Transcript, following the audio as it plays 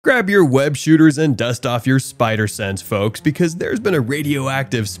Grab your web shooters and dust off your spider sense, folks, because there's been a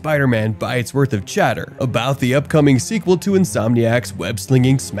radioactive Spider-Man bites worth of chatter about the upcoming sequel to Insomniac's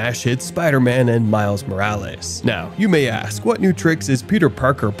web-slinging smash hit Spider-Man and Miles Morales. Now, you may ask, what new tricks is Peter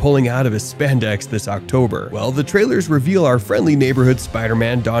Parker pulling out of his spandex this October? Well, the trailers reveal our friendly neighborhood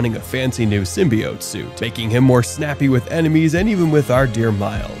Spider-Man donning a fancy new symbiote suit, making him more snappy with enemies and even with our dear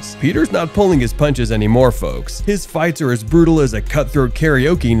Miles. Peter's not pulling his punches anymore, folks. His fights are as brutal as a cutthroat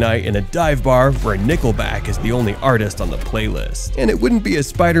karaoke night in a dive bar where Nickelback is the only artist on the playlist. And it wouldn't be a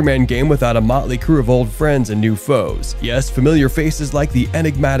Spider-Man game without a motley crew of old friends and new foes. Yes, familiar faces like the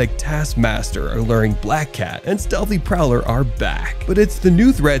enigmatic Taskmaster, alluring Black Cat, and Stealthy Prowler are back. But it's the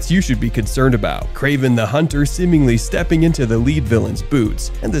new threats you should be concerned about. Kraven the Hunter seemingly stepping into the lead villain's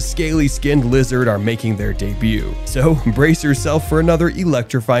boots, and the scaly-skinned Lizard are making their debut. So brace yourself for another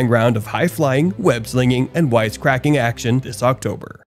electrifying round of high-flying, web-slinging, and wisecracking action this October.